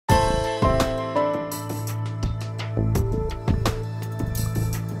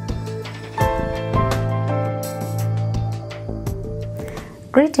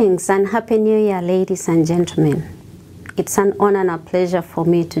Greetings and Happy New Year, ladies and gentlemen. It's an honor and a pleasure for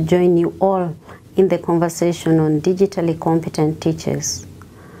me to join you all in the conversation on digitally competent teachers.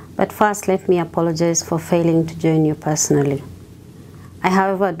 But first, let me apologize for failing to join you personally. I,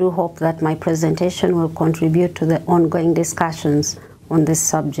 however, do hope that my presentation will contribute to the ongoing discussions on this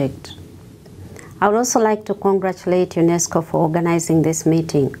subject. I would also like to congratulate UNESCO for organizing this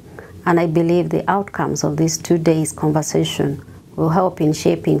meeting, and I believe the outcomes of this 2 days conversation will help in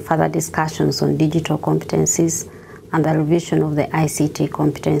shaping further discussions on digital competencies and the revision of the ICT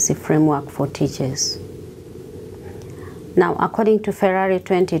competency framework for teachers. Now, according to Ferrari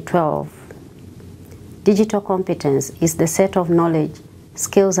 2012, digital competence is the set of knowledge,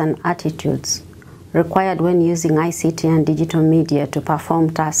 skills, and attitudes required when using ICT and digital media to perform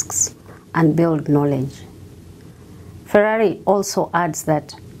tasks and build knowledge. Ferrari also adds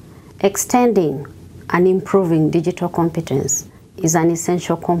that extending and improving digital competence is an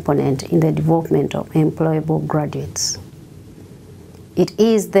essential component in the development of employable graduates. It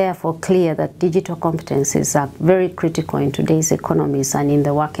is therefore clear that digital competencies are very critical in today's economies and in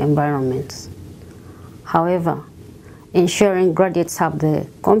the work environments. However, ensuring graduates have the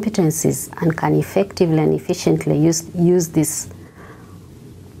competencies and can effectively and efficiently use these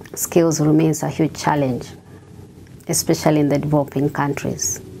skills remains a huge challenge, especially in the developing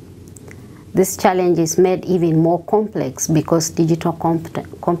countries. This challenge is made even more complex because digital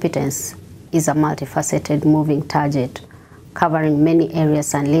competence is a multifaceted moving target, covering many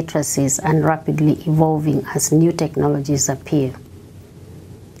areas and literacies and rapidly evolving as new technologies appear.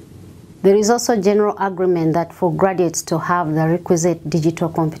 There is also general agreement that for graduates to have the requisite digital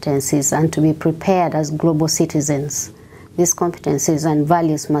competencies and to be prepared as global citizens, these competencies and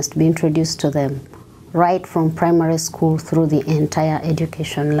values must be introduced to them right from primary school through the entire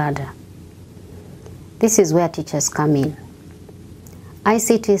education ladder. This is where teachers come in.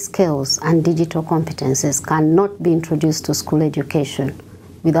 ICT skills and digital competencies cannot be introduced to school education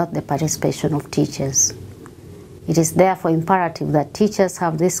without the participation of teachers. It is therefore imperative that teachers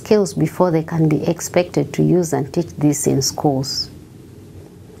have these skills before they can be expected to use and teach this in schools.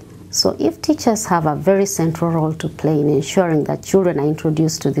 So if teachers have a very central role to play in ensuring that children are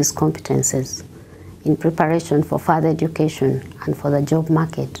introduced to these competencies in preparation for further education and for the job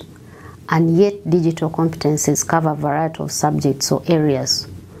market, and yet digital competencies cover a variety of subjects or areas,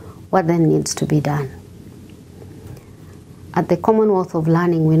 what then needs to be done? At the Commonwealth of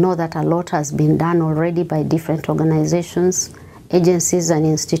Learning, we know that a lot has been done already by different organizations, agencies, and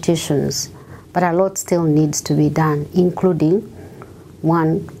institutions, but a lot still needs to be done, including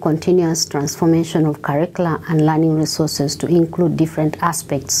 1. Continuous transformation of curricula and learning resources to include different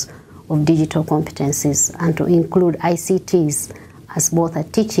aspects of digital competencies and to include ICTs as both a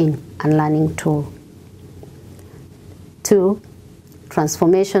teaching and learning tool. 2.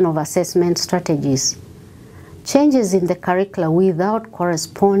 Transformation of assessment strategies. Changes in the curricula without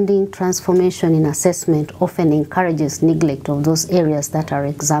corresponding transformation in assessment often encourages neglect of those areas that are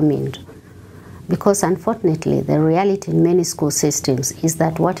examined. Because unfortunately, the reality in many school systems is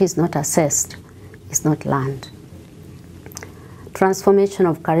that what is not assessed is not learned. Transformation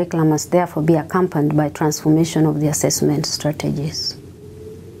of curriculum must therefore be accompanied by transformation of the assessment strategies.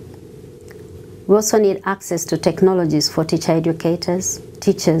 We also need access to technologies for teacher educators,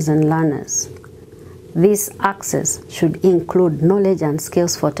 teachers, and learners. This access should include knowledge and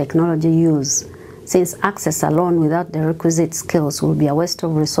skills for technology use, since access alone without the requisite skills will be a waste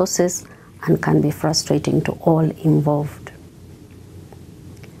of resources and can be frustrating to all involved.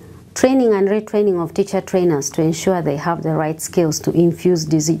 Training and retraining of teacher trainers to ensure they have the right skills to infuse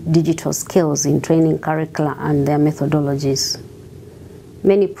digital skills in training curricula and their methodologies.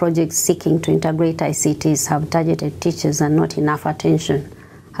 Many projects seeking to integrate ICTs have targeted teachers and not enough attention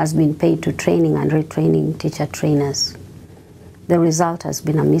has been paid to training and retraining teacher trainers. The result has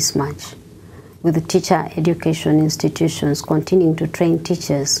been a mismatch, with the teacher education institutions continuing to train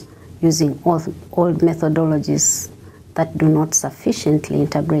teachers using old methodologies that do not sufficiently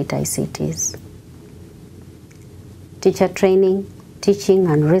integrate ICTs. Teacher training, teaching,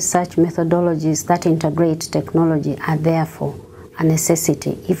 and research methodologies that integrate technology are therefore a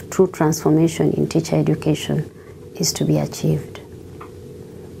necessity if true transformation in teacher education is to be achieved.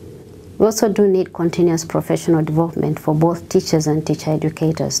 We also do need continuous professional development for both teachers and teacher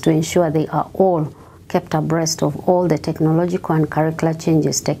educators to ensure they are all kept abreast of all the technological and curricular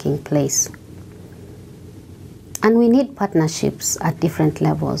changes taking place. And we need partnerships at different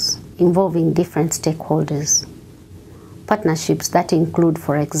levels involving different stakeholders. Partnerships that include,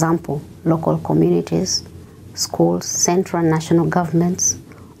 for example, local communities, schools, central and national governments,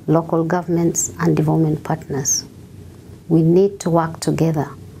 local governments, and development partners. we need to work together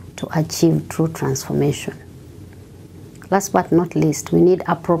to achieve true transformation. Last but not least, we need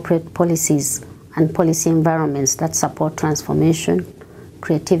appropriate policies and policy environments that support transformation,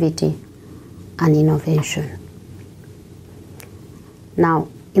 creativity, and innovation. Now,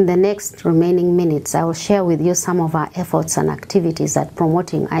 in the next remaining minutes, I will share with you some of our efforts and activities at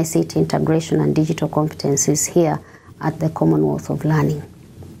promoting ICT integration and digital competencies here at the Commonwealth of Learning.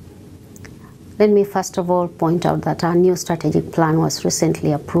 Let me first of all point out that our new strategic plan was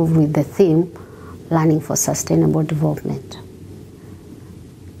recently approved with the theme, Learning for Sustainable Development.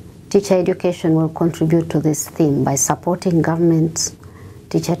 Teacher education will contribute to this theme by supporting governments,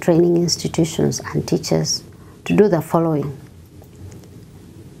 teacher training institutions, and teachers to do the following: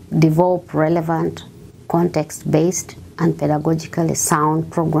 develop relevant, context-based, and pedagogically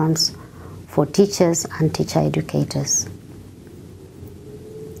sound programs for teachers and teacher educators.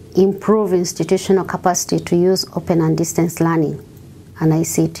 Improve institutional capacity to use open and distance learning and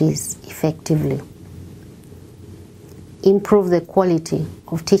ICTs effectively. Improve the quality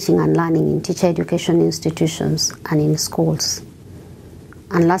of teaching and learning in teacher education institutions and in schools.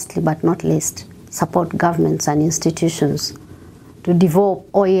 And lastly but not least, support governments and institutions to develop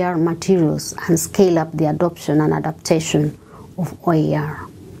OER materials and scale up the adoption and adaptation of OER.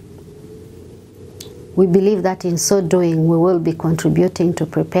 We believe that in so doing, we will be contributing to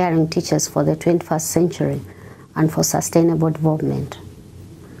preparing teachers for the 21st century and for sustainable development.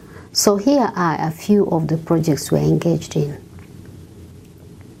 So here are a few of the projects we are engaged in.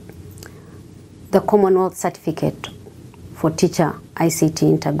 The Commonwealth Certificate for Teacher ICT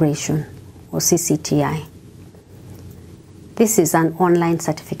Integration, or CCTI. This is an online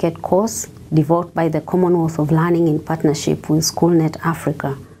certificate course developed by the Commonwealth of Learning in partnership with SchoolNet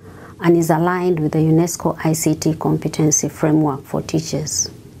Africa and is aligned with the UNESCO ICT Competency Framework for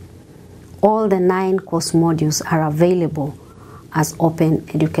Teachers. All the 9 course modules are available as open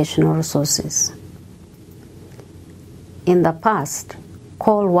educational resources. In the past,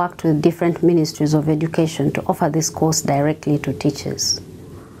 COL worked with different ministries of education to offer this course directly to teachers.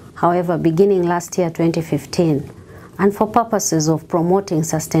 However, beginning last year, 2015, and for purposes of promoting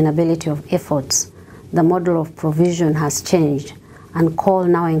sustainability of efforts, the model of provision has changed, and COL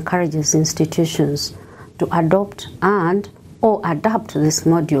now encourages institutions to adopt or adapt these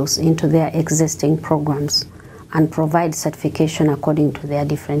modules into their existing programs and provide certification according to their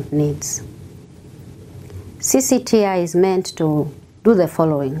different needs. CCTI is meant to do the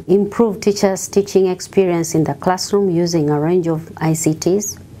following: improve teachers' teaching experience in the classroom using a range of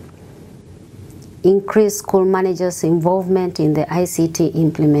ICTs, increase school managers' involvement in the ICT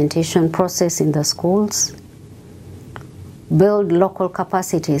implementation process in the schools, build local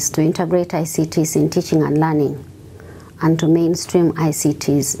capacities to integrate ICTs in teaching and learning, and to mainstream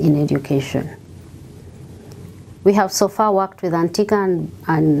ICTs in education. We have so far worked with Antigua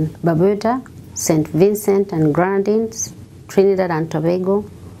and Barbuda, St. Vincent and Grenadines, Trinidad and Tobago,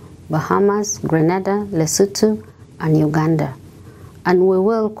 Bahamas, Grenada, Lesotho, and Uganda. And we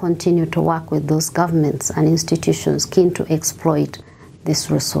will continue to work with those governments and institutions keen to exploit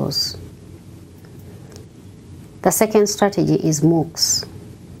this resource. The second strategy is MOOCs.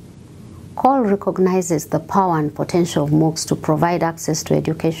 COL recognizes the power and potential of MOOCs to provide access to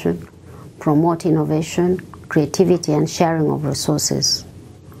education, promote innovation, creativity, and sharing of resources.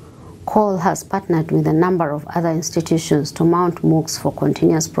 COL has partnered with a number of other institutions to mount MOOCs for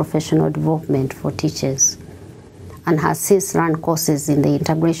continuous professional development for teachers, and has since run courses in the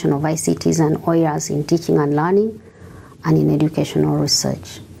integration of ICTs and OERs in teaching and learning and in educational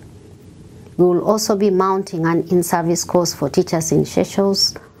research. We will also be mounting an in-service course for teachers in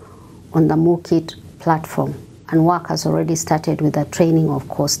Seychelles on the MOOCit platform, and work has already started with the training of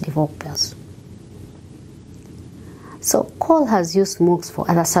course developers. So COL has used MOOCs for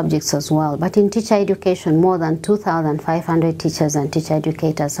other subjects as well, but in teacher education, more than 2,500 teachers and teacher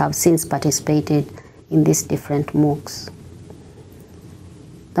educators have since participated in these different MOOCs.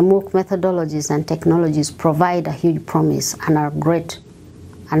 The MOOC methodologies and technologies provide a huge promise and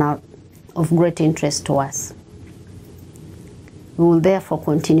are of great interest to us. We will therefore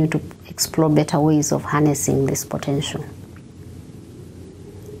continue to explore better ways of harnessing this potential.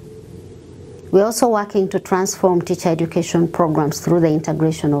 We're also working to transform teacher education programs through the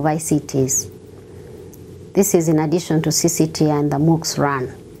integration of ICTs. This is in addition to CCTI and the MOOCs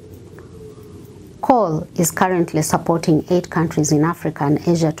run. COL is currently supporting 8 countries in Africa and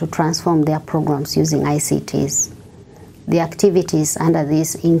Asia to transform their programs using ICTs. The activities under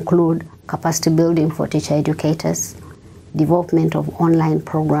this include capacity building for teacher educators, development of online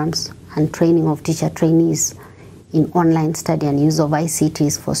programs, and training of teacher trainees in online study and use of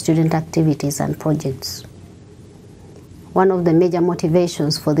ICTs for student activities and projects. One of the major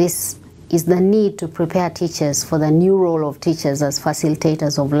motivations for this is the need to prepare teachers for the new role of teachers as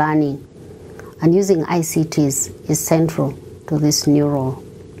facilitators of learning, and using ICTs is central to this new role.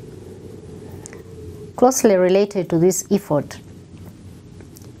 Closely related to this effort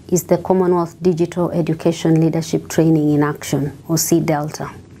is the Commonwealth Digital Education Leadership Training in Action, or C-Delta.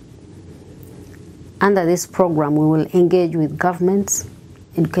 Under this program, we will engage with governments,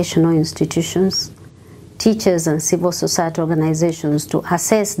 educational institutions, teachers and civil society organizations to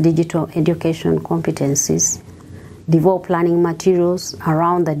assess digital education competencies, develop learning materials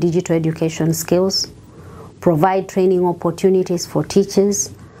around the digital education skills, provide training opportunities for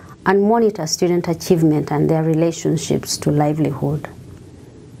teachers, and monitor student achievement and their relationships to livelihood.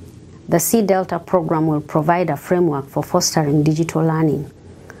 The C-Delta program will provide a framework for fostering digital learning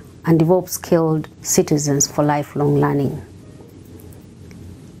and develop skilled citizens for lifelong learning.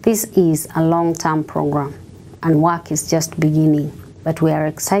 This is a long-term program and work is just beginning, but we are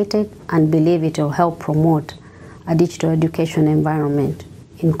excited and believe it will help promote a digital education environment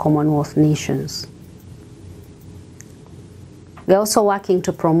in Commonwealth nations. We are also working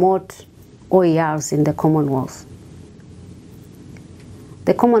to promote OERs in the Commonwealth.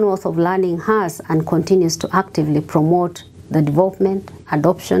 The Commonwealth of Learning has and continues to actively promote the development,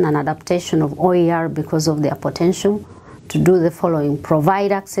 adoption, and adaptation of OER because of their potential to do the following: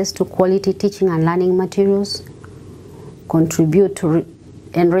 provide access to quality teaching and learning materials, contribute to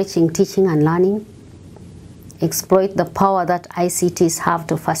enriching teaching and learning, exploit the power that ICTs have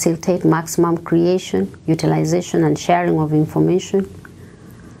to facilitate maximum creation, utilization, and sharing of information,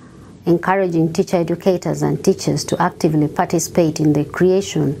 encouraging teacher educators and teachers to actively participate in the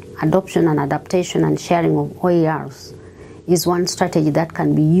creation, adoption, and adaptation and sharing of OERs is one strategy that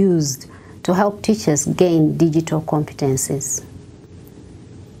can be used to help teachers gain digital competencies.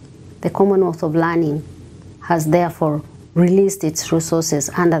 The Commonwealth of Learning has therefore released its resources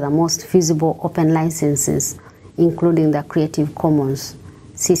under the most feasible open licenses, including the Creative Commons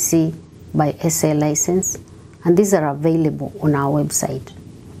CC by SA license, and these are available on our website.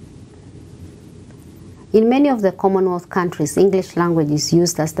 In many of the Commonwealth countries, English language is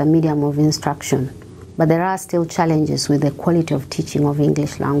used as the medium of instruction, but there are still challenges with the quality of teaching of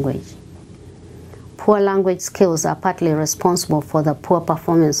English language. Poor language skills are partly responsible for the poor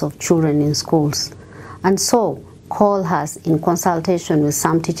performance of children in schools, and so COL has, in consultation with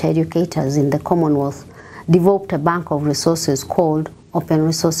some teacher educators in the Commonwealth, developed a bank of resources called Open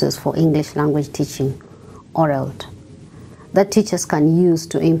Resources for English Language Teaching, ORELT, that teachers can use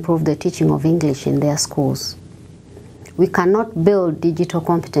to improve the teaching of English in their schools. We cannot build digital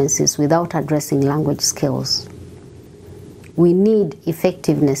competencies without addressing language skills. We need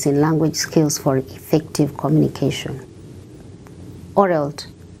effectiveness in language skills for effective communication. ORELT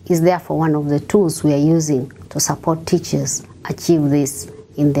is therefore one of the tools we are using to support teachers achieve this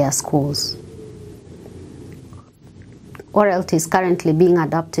in their schools. ORELT is currently being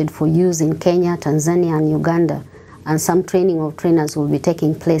adapted for use in Kenya, Tanzania, and Uganda, and some training of trainers will be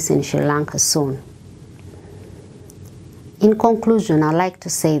taking place in Sri Lanka soon. In conclusion, I'd like to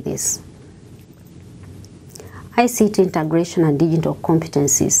say this. ICT integration and digital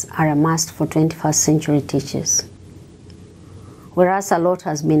competencies are a must for 21st century teachers. Whereas a lot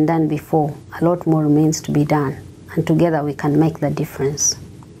has been done before, a lot more remains to be done, and together we can make the difference.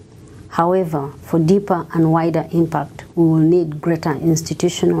 However, for deeper and wider impact, we will need greater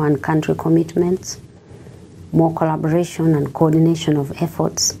institutional and country commitments, more collaboration and coordination of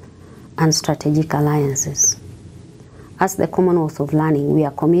efforts, and strategic alliances. As the Commonwealth of Learning, we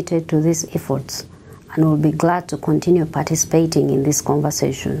are committed to these efforts and will be glad to continue participating in these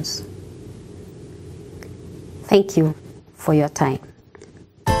conversations. Thank you for your time.